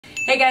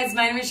Hey guys,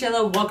 my name is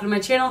Shayla. Welcome to my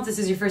channel. If this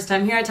is your first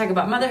time here, I talk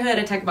about motherhood,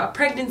 I talk about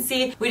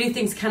pregnancy. We do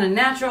things kind of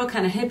natural,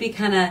 kind of hippie,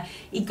 kind of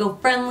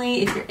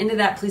eco-friendly. If you're into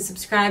that, please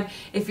subscribe.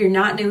 If you're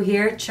not new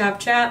here, chop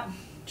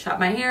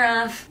my hair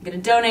off. I'm gonna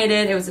donate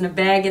it. It was in a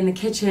bag in the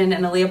kitchen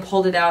and Aaliyah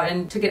pulled it out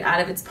and took it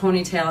out of its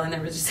ponytail and there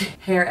was just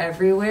hair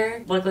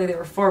everywhere. Luckily there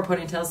were 4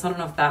 ponytails, so I don't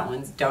know if that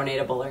one's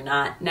donatable or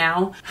not.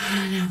 Now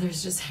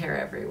there's just hair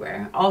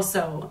everywhere.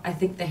 Also, I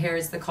think the hair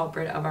is the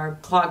culprit of our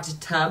clogged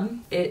tub.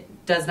 It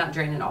does not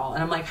drain at all.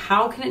 And I'm like,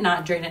 how can it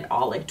not drain at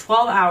all? Like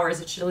 12 hours,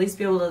 it should at least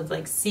be able to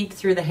like seep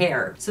through the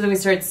hair. So then we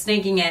started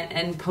snaking it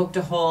and poked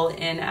a hole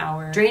in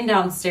our drain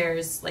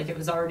downstairs, like it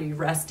was already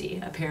rusty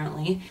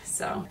apparently.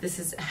 So this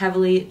is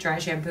heavily dry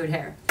shampooed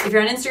hair. If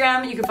you're on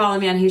Instagram, you can follow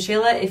me on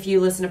HEYSHAYLA. If you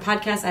listen to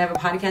podcasts, I have a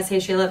podcast,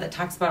 HEYSHAYLA, that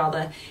talks about all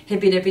the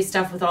hippy dippy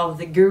stuff with all of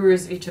the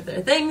gurus of each of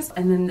their things.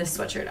 And then this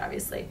sweatshirt,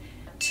 obviously.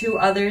 2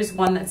 others,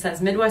 one that says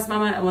Midwest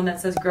Mama and one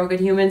that says Grow Good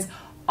Humans.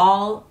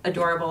 All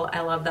adorable. I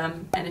love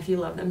them. And if you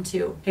love them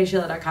too,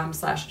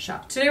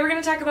 heyshayla.com/shop. Today we're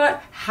going to talk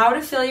about how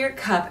to fill your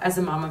cup as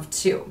a mom of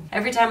 2.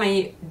 Every time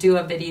I do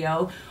a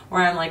video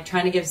where I'm like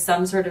trying to give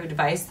some sort of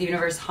advice, the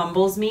universe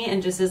humbles me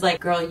and just is like,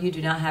 girl, you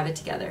do not have it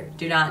together.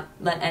 Do not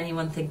let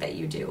anyone think that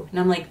you do. And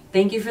I'm like,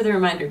 thank you for the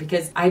reminder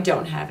because I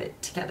don't have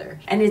it together.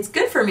 And it's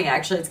good for me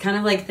actually. It's kind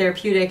of like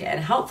therapeutic and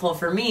helpful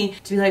for me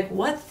to be like,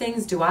 what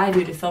things do I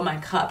do to fill my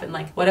cup? And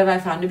like, what have I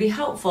found to be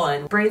helpful?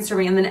 And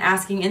brainstorming and then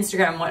asking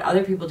Instagram what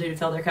other people do to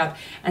fill their cup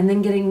and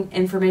then getting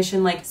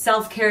information like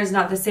self-care is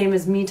not the same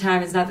as me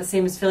time, is not the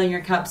same as filling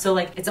your cup. So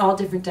like it's all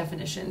different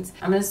definitions.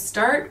 I'm going to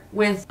start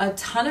with a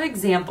ton of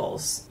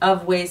examples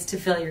of ways to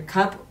fill your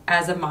cup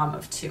as a mom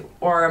of 2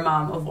 or a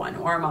mom of 1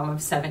 or a mom of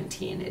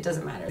 17. It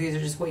doesn't matter. These are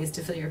just ways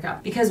to fill your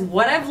cup. Because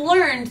what I've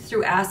learned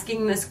through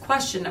asking this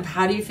question of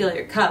how do you fill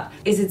your cup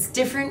is it's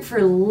different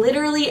for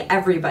literally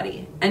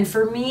everybody. And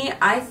for me,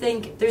 I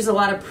think there's a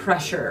lot of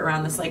pressure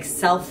around this like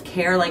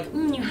self-care, like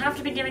you have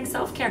to be giving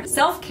self-care.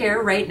 Self-care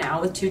right now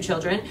with 2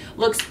 children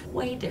looks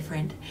way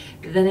different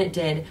than it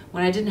did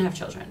when I didn't have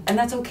children. And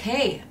that's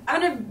okay. I'm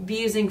gonna be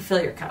using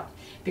fill your cup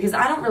because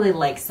I don't really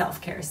like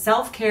self-care.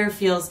 Self-care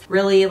feels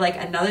really like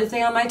another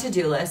thing on my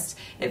to-do list.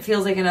 It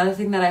feels like another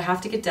thing that I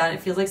have to get done.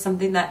 It feels like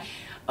something that,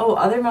 oh,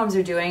 other moms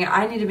are doing.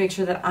 I need to make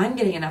sure that I'm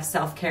getting enough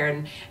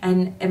self-care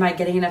and am I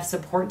getting enough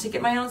support to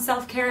get my own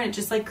self-care? And it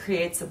just like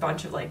creates a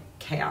bunch of like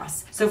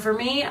chaos. So for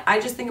me, I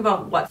just think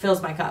about what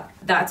fills my cup.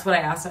 That's what I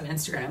asked on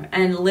Instagram.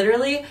 And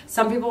literally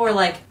some people were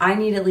like, I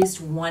need at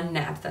least 1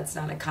 nap that's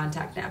not a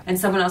contact nap. And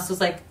someone else was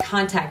like,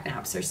 contact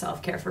naps are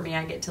self-care for me.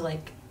 I get to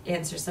like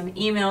answer some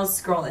emails,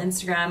 scroll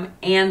Instagram,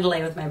 and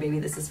lay with my baby.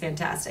 This is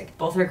fantastic.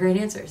 Both are great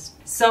answers.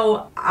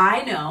 So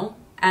I know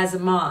as a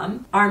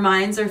mom, our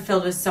minds are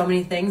filled with so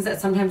many things that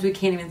sometimes we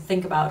can't even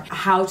think about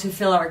how to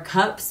fill our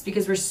cups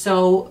because we're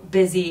so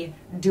busy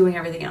doing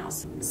everything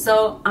else.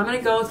 So I'm gonna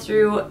go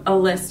through a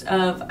list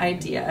of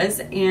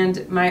ideas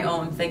and my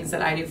own things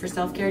that I do for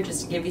self-care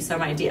just to give you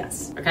some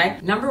ideas, okay?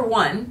 Number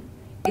 1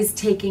 is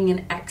taking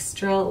an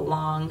extra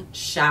long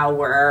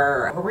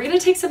shower. We're gonna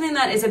take something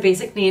that is a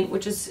basic need,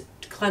 which is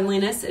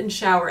cleanliness and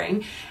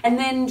showering, and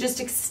then just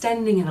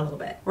extending it a little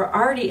bit. We're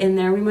already in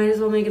there, we might as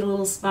well make it a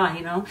little spa,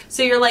 you know?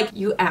 So you're like,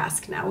 we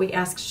ask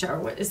to shower,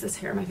 what is this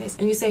hair on my face?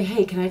 And you say,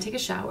 hey, can I take a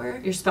shower?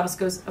 Your spouse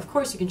goes, of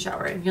course you can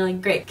shower. And you're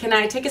like, great. Can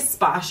I take a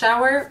spa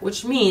shower?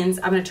 Which means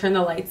I'm gonna turn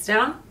the lights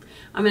down.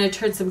 I'm gonna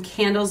turn some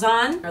candles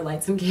on, or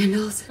light some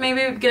candles.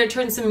 Maybe I'm gonna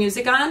turn some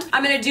music on.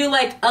 I'm gonna do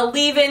like a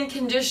leave-in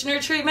conditioner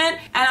treatment,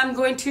 and I'm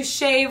going to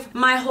shave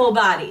my whole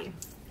body.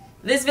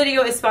 This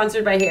video is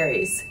sponsored by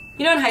Harry's.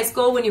 You know in high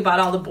school when you bought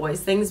all the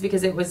boys things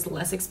because it was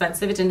less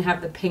expensive, it didn't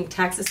have the pink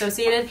tax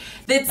associated?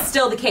 That's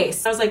still the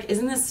case. I was like,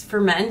 isn't this for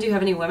men? Do you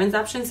have any women's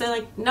options? They're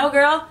like, no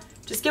girl,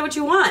 just get what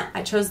you want.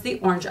 I chose the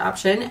orange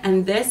option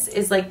and this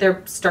is like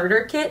their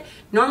starter kit.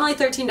 Normally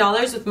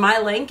 $13. With my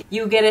link,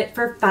 you get it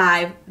for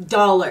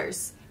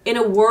 $5. In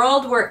a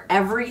world where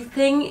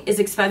everything is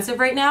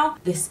expensive right now,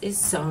 this is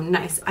so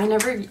nice. I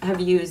never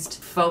have used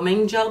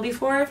foaming gel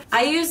before.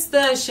 I use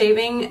the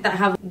shaving that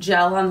have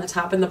gel on the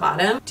top and the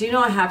bottom. Do you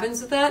know what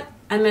happens with that?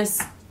 I miss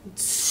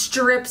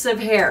strips of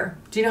hair.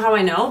 Do you know how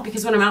I know?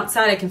 Because when I'm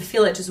outside, I can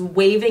feel it just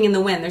waving in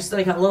the wind. There's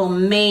like a little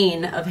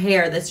mane of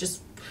hair that's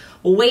just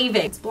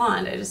waving. It's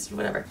blonde,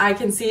 whatever. I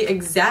can see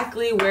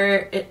exactly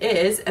where it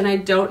is and I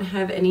don't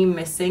have any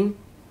missing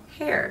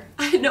hair.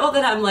 I know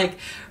that I'm like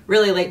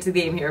really late to the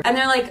game here. And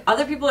they're like,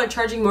 other people are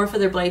charging more for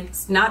their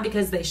blades, not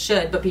because they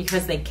should, but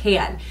because they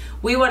can.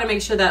 We want to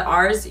make sure that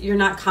ours, you're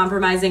not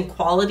compromising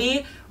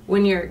quality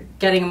when you're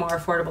getting a more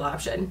affordable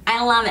option.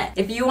 I love it.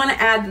 If you want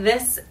to add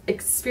this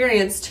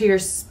experience to your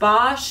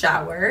spa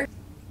shower,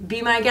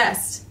 be my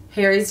guest.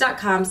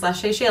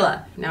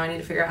 harrys.com/HEYSHAYLA. Now I need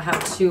to figure out how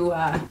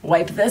to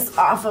wipe this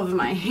off of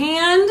my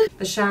hand.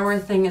 The shower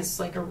thing is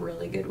like a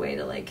really good way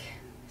to like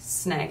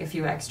snag a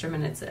few extra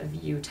minutes of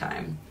you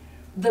time.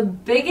 The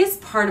biggest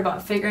part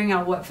about figuring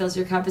out what fills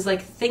your cup is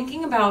like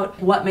thinking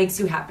about what makes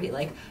you happy.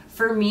 Like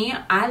For me,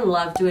 I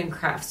love doing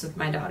crafts with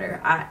my daughter.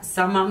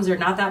 Some moms are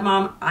not that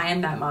mom. I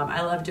am that mom.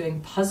 I love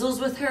doing puzzles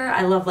with her.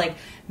 I love like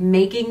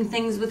making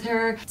things with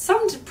her.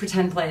 Some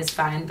pretend play is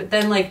fine, but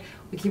then like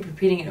we keep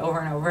repeating it over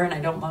and over, and I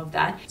don't love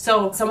that.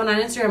 So someone on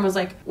Instagram was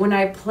like, when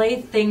I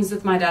play things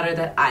with my daughter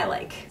that I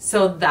like,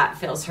 so that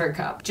fills her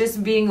cup.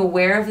 Just being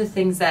aware of the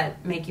things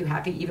that make you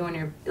happy, even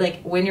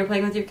when you're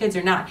playing with your kids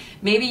or not.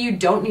 Maybe you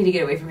don't need to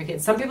get away from your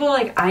kids. Some people are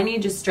like, I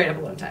need just straight up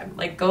alone time.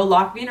 Like, go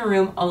lock me in a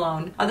room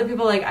alone. Other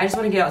people are like, I just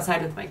want to get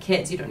outside with my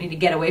kids. You don't need to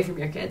get away from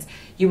your kids.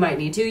 You might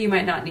need to, you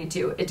might not need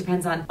to. It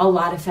depends on a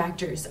lot of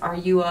factors. Are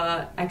you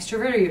a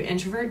extrovert? Are you an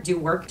introvert? Do you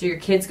work? Do your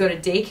kids go to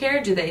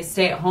daycare? Do they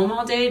stay at home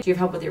all day? Do you have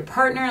help with your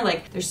partner?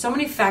 Like, there's so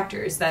many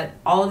factors that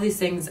all of these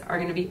things are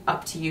going to be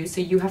up to you.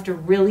 So you have to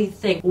really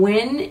think,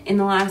 when in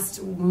the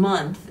last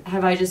month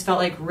have I just felt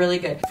like really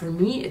good? For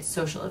me, it's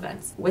social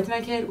events. With my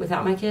kid,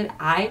 without my kid,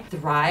 I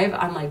thrive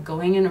on like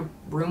going in a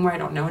room where I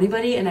don't know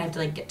anybody and I have to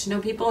like get to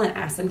know people and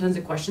ask them tons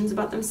of questions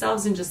about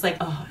themselves and just like,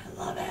 oh, I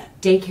love it.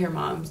 Daycare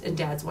moms and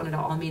dads wanted to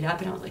all meet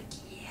up and I was like,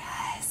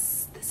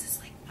 yes, this is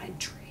like my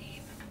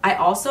dream. I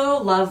also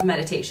love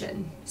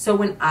meditation. So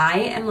when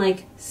I am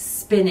like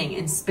spinning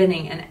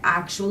and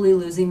actually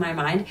losing my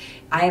mind,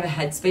 I have a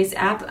Headspace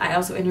app. I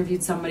also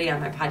interviewed somebody on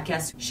my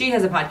podcast. She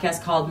has a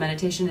podcast called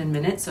Meditation in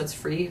Minutes, so it's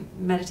free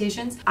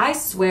meditations. I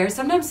swear,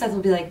 sometimes Seth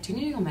will be like, do you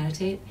need to go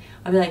meditate?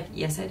 I'll be like,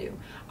 yes, I do.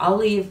 I'll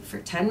leave for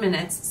 10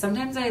 minutes.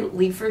 Sometimes I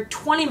leave for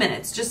 20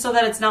 minutes just so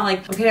that it's not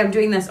like, okay, I'm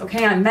doing this.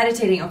 Okay, I'm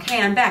meditating.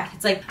 Okay, I'm back.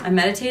 It's like, I'm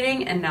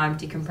meditating and now I'm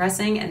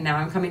decompressing and now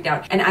I'm coming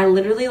down. And I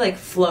literally like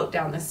float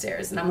down the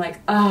stairs and I'm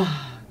like,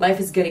 oh, life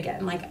is good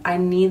again. Like, I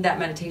need that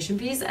meditation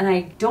piece and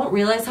I don't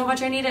realize how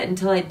much I need it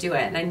until I do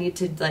it. And I need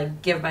to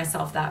like give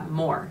myself that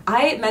more.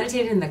 I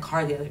meditated in the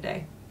car the other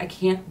day. I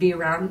can't be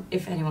around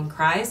if anyone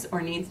cries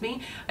or needs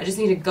me. I just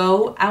need to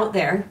go out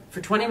there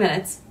for 20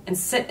 minutes and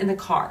sit in the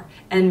car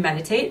and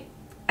meditate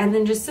and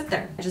then just sit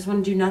there. I just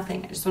want to do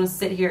nothing. I just want to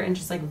sit here and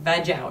just like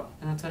veg out.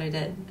 And that's what I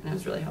did. And it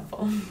was really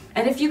helpful.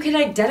 And if you can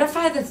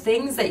identify the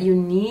things that you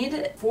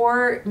need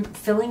for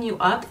filling you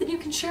up, then you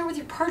can share with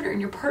your partner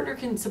and your partner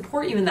can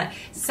support you in that.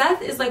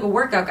 Seth is like a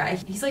workout guy.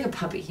 He's like a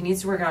puppy. He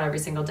needs to work out every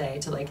single day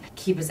to like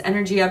keep his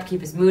energy up, keep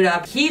his mood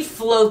up. He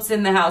floats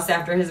in the house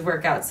after his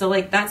workout. So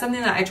like that's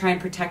something that I try and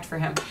protect for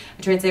him.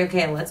 I try and say,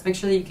 okay, let's make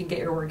sure that you can get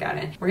your workout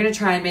in. We're going to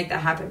try and make that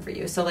happen for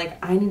you. So like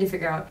I need to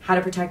figure out how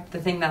to protect the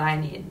thing that I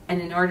need.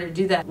 And in order to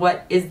do that,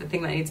 what is the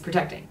thing that needs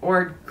protecting,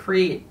 or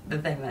create the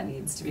thing that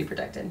needs to be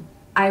protected.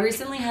 I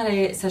recently had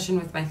a session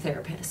with my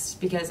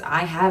therapist because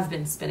I have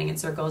been spinning in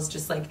circles,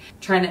 just like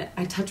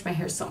I touch my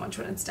hair so much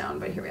when it's down,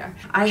 but here we are.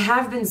 I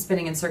have been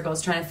spinning in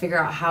circles trying to figure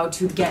out how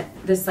to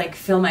get this like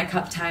fill my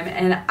cup time,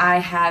 and I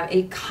have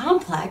a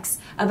complex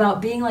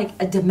about being like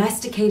a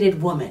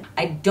domesticated woman.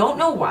 I don't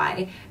know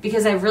why,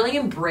 because I've really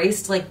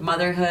embraced like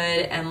motherhood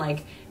and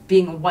like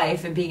being a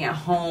wife and being at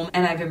home,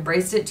 and I've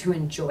embraced it to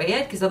enjoy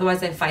it, because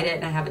otherwise I fight it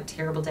and I have a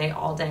terrible day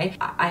all day.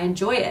 I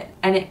enjoy it,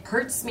 and it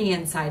hurts me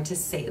inside to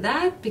say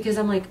that because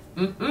I'm like,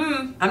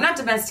 I'm not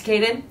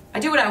domesticated. I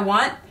do what I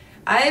want.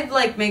 I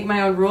like make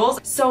my own rules.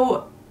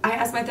 So I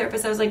asked my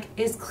therapist, I was like,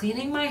 is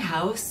cleaning my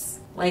house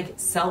like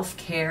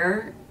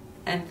self-care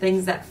and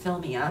things that fill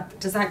me up?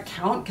 Does that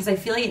count? Because I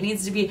feel like it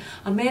needs to be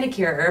a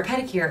manicure or a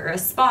pedicure or a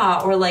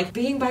spa or like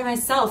being by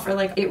myself, or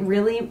like it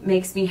really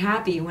makes me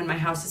happy when my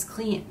house is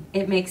clean.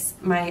 It makes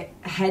my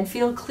head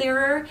feel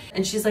clearer.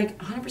 And she's like,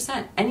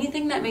 100%.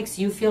 Anything that makes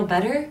you feel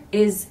better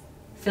is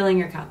filling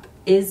your cup,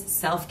 is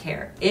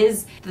self-care,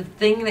 is the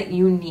thing that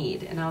you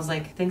need. And I was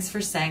like, thanks for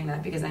saying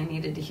that, because I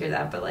needed to hear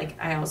that, but like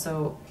I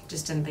also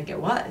just didn't think it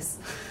was.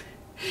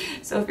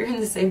 So if you're in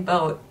the same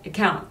boat, it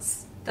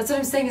counts. That's what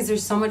I'm saying, is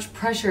there's so much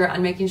pressure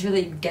on making sure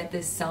that you get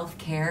this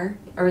self-care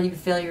or you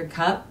fill your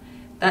cup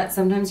that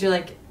sometimes you're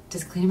like,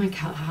 does cleaning my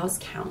house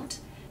count?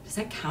 Does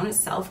that count as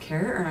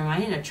self-care, or am I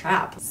in a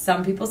trap?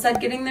 Some people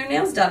said getting their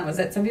nails done was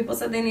it. Some people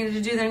said they needed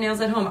to do their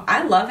nails at home.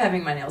 I love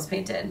having my nails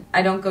painted.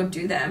 I don't go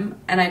do them,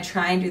 and I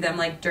try and do them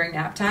like during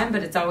nap time,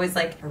 but it's always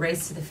like a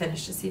race to the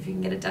finish to see if you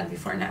can get it done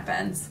before nap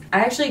ends. I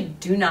actually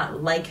do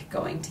not like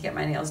going to get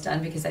my nails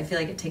done because I feel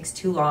like it takes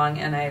too long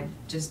and I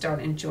just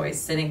don't enjoy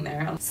sitting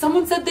there.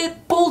 Someone said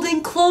that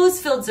folding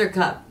clothes fills their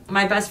cup.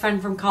 My best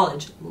friend from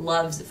college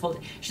loves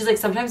folding. She's like,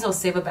 sometimes I'll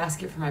save a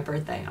basket for my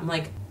birthday. I'm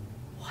like,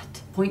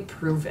 what? Point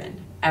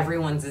proven.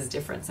 Everyone's is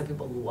different. Some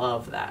people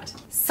love that.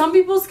 Some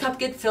people's cup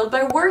get filled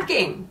by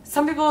working.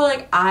 Some people are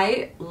like,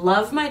 I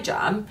love my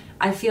job.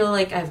 I feel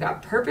like I've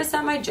got purpose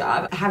at my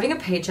job. Having a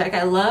paycheck,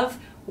 I love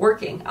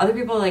working. Other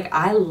people are like,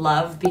 I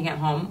love being at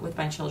home with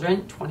my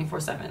children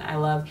 24/7. I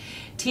love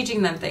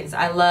teaching them things.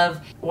 I love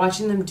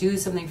watching them do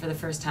something for the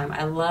first time.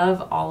 I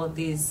love all of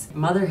these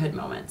motherhood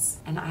moments.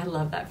 And I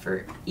love that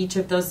for each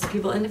of those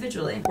people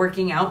individually.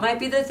 Working out might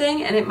be the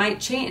thing, and it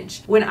might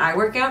change. When I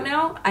work out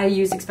now, I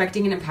use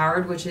Expecting and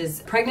Empowered, which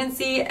is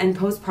pregnancy and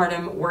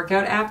postpartum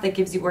workout app that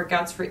gives you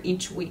workouts for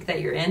each week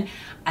that you're in.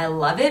 I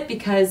love it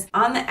because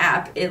on the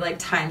app, it like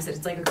times it.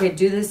 It's like, okay,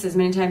 do this as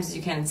many times as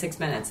you can in 6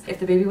 minutes. If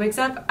the baby wakes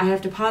up, I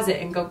have to pause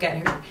it and go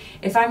get her.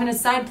 If I'm in a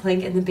side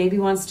plank and the baby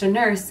wants to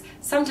nurse,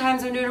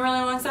 sometimes I'm doing a really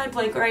long side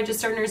plank or I just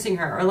start nursing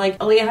her. Or like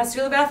Aaliyah has to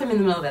go to the bathroom in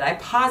the middle of it. I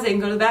pause it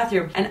and go to the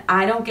bathroom, and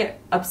I don't get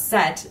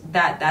upset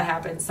that that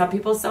happens. Some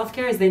people's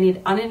self-care is they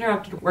need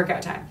uninterrupted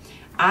workout time.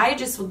 I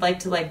just would like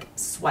to like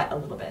sweat a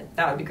little bit.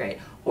 That would be great.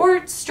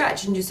 Or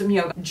stretch and do some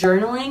yoga.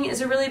 Journaling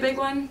is a really big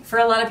one. For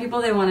a lot of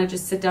people, they want to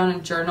just sit down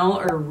and journal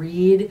or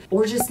read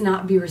or just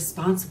not be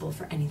responsible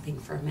for anything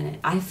for a minute.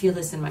 I feel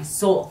this in my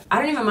soul. I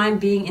don't even mind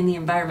being in the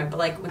environment, but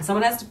like when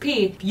someone has to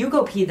pee, you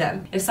go pee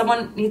them. If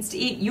someone needs to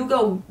eat, you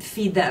go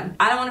feed them.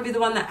 I don't want to be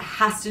the one that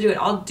has to do it.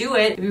 I'll do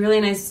it. It'd be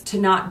really nice to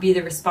not be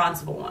the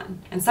responsible one.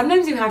 And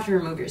sometimes you have to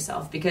remove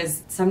yourself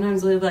because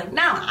sometimes we'll be like,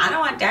 no, I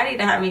don't want daddy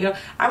to have me go.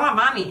 I want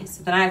mommy.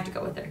 So then I have to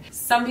go with her.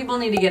 Some people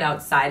need to get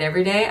outside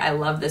every day. I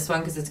love this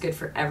one because it's good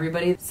for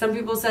everybody. Some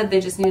people said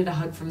they just needed a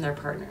hug from their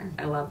partner.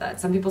 I love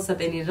that. Some people said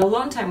they needed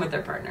alone time with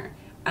their partner.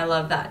 I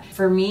love that.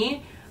 For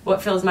me,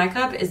 what fills my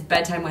cup is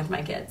bedtime with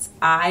my kids.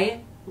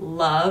 I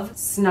love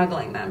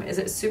snuggling them. Is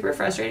it super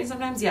frustrating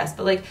sometimes? Yes,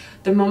 but like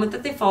the moment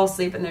that they fall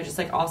asleep and they're just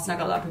like all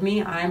snuggled up with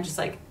me, I'm just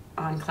like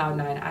on cloud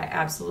nine. I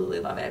absolutely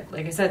love it.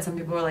 Like I said, some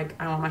people are like,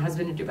 I want my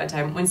husband to do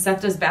bedtime. When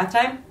Seth does bath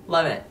time,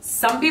 love it.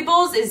 Some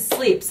people's is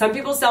sleep. Some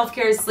people's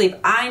self-care is sleep.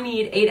 I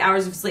need 8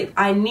 hours of sleep.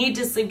 I need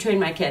to sleep train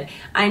my kid.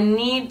 I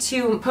need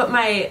to put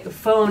my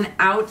phone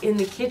out in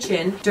the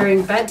kitchen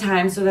during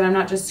bedtime so that I'm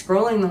not just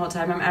scrolling the whole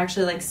time. I'm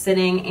actually like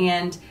sitting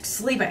and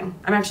sleeping.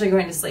 I'm actually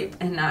going to sleep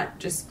and not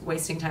just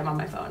wasting time on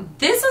my phone.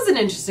 This was an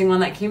interesting one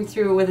that came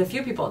through with a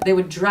few people. They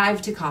would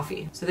drive to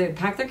coffee. So they would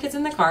pack their kids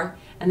in the car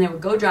and they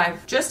would go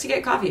drive just to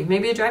get coffee.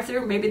 Maybe a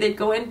drive-through, maybe they'd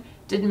go in,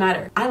 didn't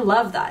matter. I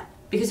love that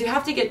because you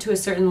have to get to a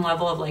certain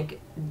level of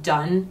like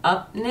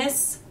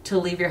done-upness to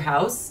leave your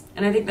house.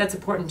 And I think that's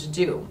important to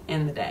do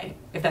in the day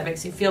if that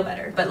makes you feel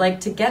better. But like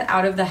to get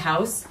out of the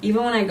house,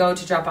 even when I go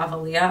to drop off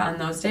Aaliyah on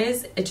those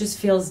days, it just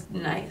feels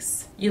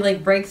nice. You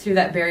like break through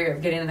that barrier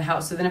of getting in the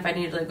house. So then if I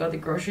need to like go to the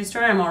grocery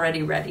store, I'm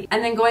already ready.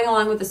 And then going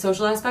along with the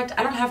social aspect,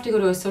 I don't have to go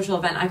to a social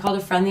event. I called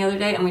a friend the other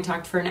day and we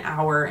talked for an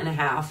hour and a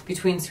half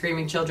between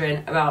screaming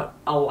children about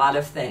a lot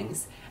of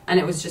things. And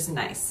it was just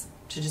nice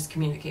to just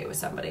communicate with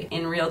somebody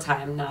in real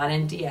time, not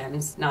in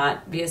DMs,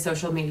 not via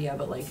social media,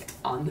 but like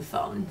on the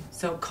phone.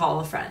 So call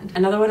a friend.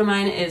 Another one of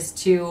mine is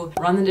to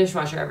run the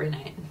dishwasher every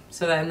night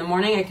so that in the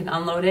morning I can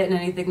unload it and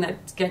anything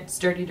that gets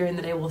dirty during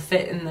the day will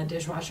fit in the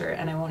dishwasher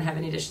and I won't have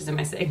any dishes in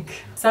my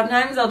sink.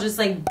 Sometimes I'll just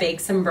like bake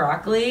some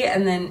broccoli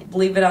and then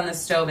leave it on the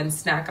stove and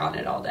snack on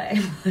it all day.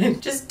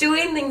 Just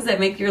doing things that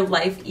make your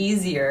life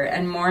easier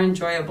and more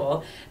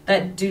enjoyable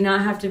that do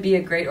not have to be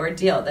a great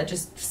ordeal, that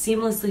just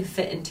seamlessly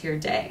fit into your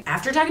day.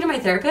 After talking to my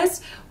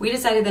therapist, we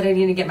decided that I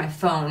needed to get my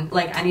phone.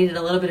 Like I needed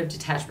a little bit of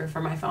detachment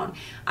from my phone.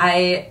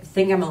 I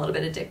think I'm a little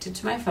bit addicted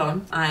to my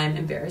phone. I'm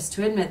embarrassed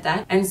to admit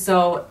that. And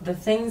so the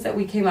things that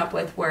we came up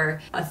with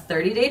were a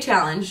 30-day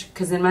challenge,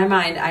 because in my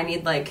mind, I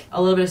need like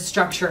a little bit of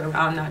structure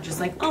around, not just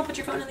like, oh, put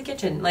your phone in the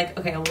kitchen. Like,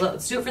 okay, well,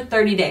 let's do it for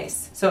 30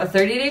 days. So a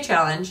 30-day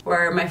challenge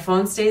where my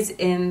phone stays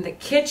in the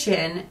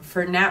kitchen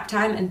for nap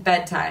time and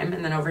bedtime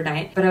and then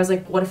overnight. But I was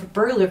like, what if a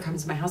burglar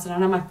comes to my house and I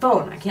don't have my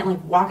phone? I can't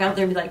like walk out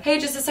there and be like, hey,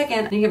 just a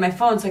second, I need to get my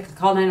phone so I can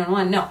call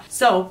 911. No.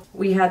 So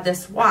we had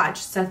this watch.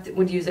 Seth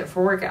would use it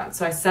for workout.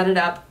 So I set it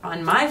up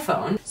on my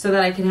phone so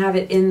that I can have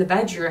it in the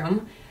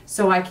bedroom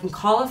so I can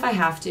call if I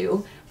have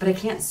to, but I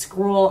can't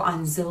scroll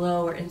on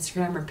Zillow or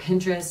Instagram or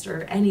Pinterest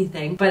or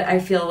anything, but I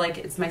feel like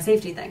it's my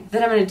safety thing.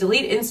 Then I'm gonna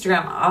delete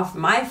Instagram off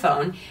my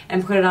phone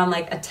and put it on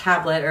like a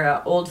tablet or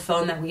an old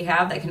phone that we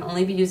have that can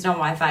only be used on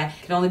Wi-Fi,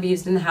 can only be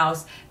used in the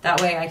house.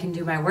 That way I can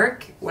do my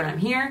work when I'm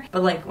here,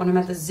 but like when I'm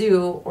at the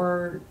zoo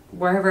or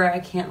wherever I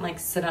can't like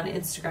sit on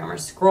Instagram or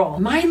scroll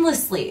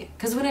mindlessly.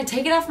 Because when I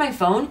take it off my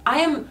phone, I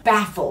am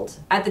baffled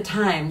at the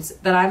times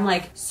that I'm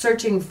like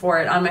searching for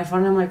it on my phone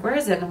and I'm like, where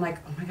is it? And I'm like,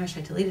 oh my gosh,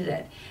 I deleted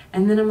it.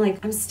 And then I'm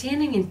like, I'm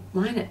standing in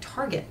line at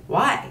Target.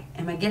 Why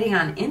am I getting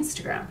on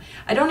Instagram?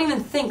 I don't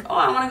even think, oh,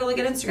 I want to go look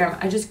at Instagram.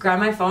 I just grab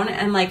my phone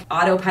and like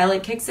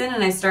autopilot kicks in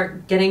and I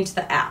start getting to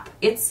the app.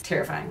 It's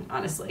terrifying,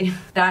 honestly.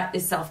 That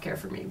is self-care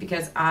for me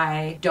because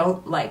I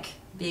don't like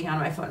being on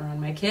my phone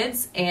around my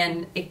kids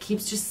and it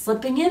keeps just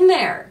slipping in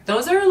there.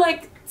 Those are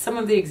like some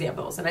of the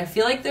examples and I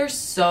feel like they're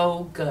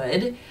so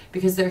good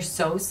because they're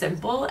so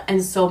simple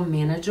and so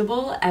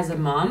manageable as a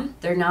mom.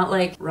 They're not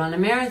like run a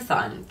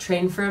marathon,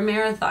 train for a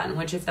marathon,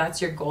 which if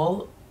that's your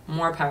goal,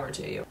 more power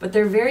to you. But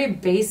they're very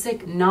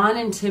basic,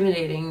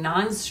 non-intimidating,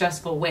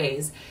 non-stressful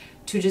ways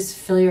to just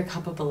fill your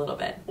cup up a little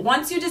bit.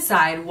 Once you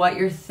decide what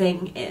your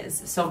thing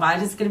is, so mine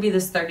is gonna be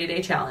this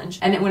 30-day challenge,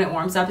 and when it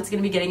warms up, it's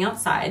gonna be getting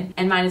outside,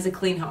 and mine is a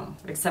clean home.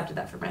 I've accepted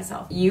that for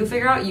myself. You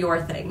figure out your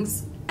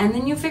things, And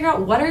then you figure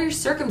out, what are your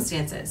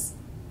circumstances?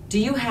 Do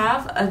you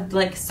have a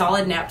like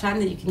solid nap time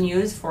that you can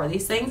use for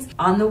these things?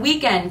 On the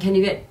weekend, can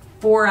you get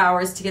 4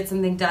 hours to get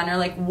something done? Or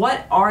like,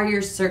 what are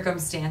your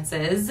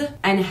circumstances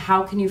and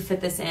how can you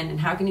fit this in? And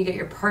how can you get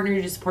your partner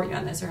to support you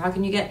on this? Or how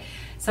can you get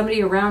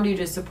somebody around you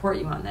to support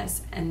you on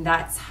this? And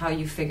that's how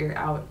you figure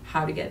out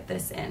how to get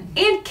this in.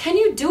 And can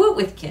you do it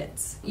with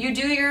kids? You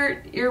do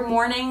your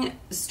morning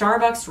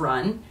Starbucks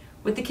run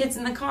with the kids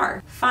in the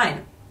car.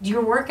 Fine.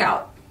 Your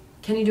workout.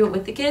 Can you do it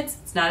with the kids?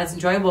 It's not as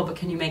enjoyable, but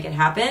can you make it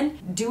happen?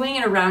 Doing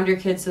it around your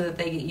kids so that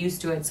they get used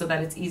to it, so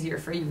that it's easier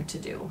for you to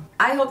do.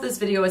 I hope this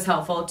video was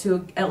helpful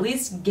to at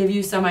least give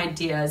you some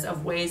ideas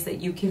of ways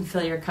that you can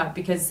fill your cup,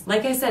 because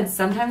like I said,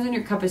 sometimes when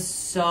your cup is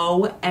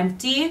so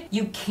empty,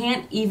 you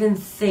can't even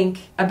think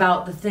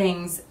about the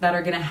things that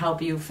are gonna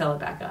help you fill it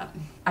back up.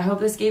 I hope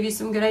this gave you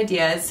some good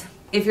ideas.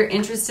 If you're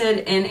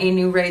interested in a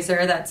new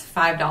razor that's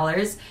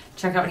 $5,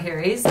 check out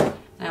Harry's, and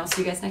I will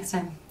see you guys next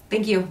time.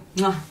 Thank you.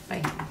 Mwah.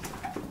 Bye.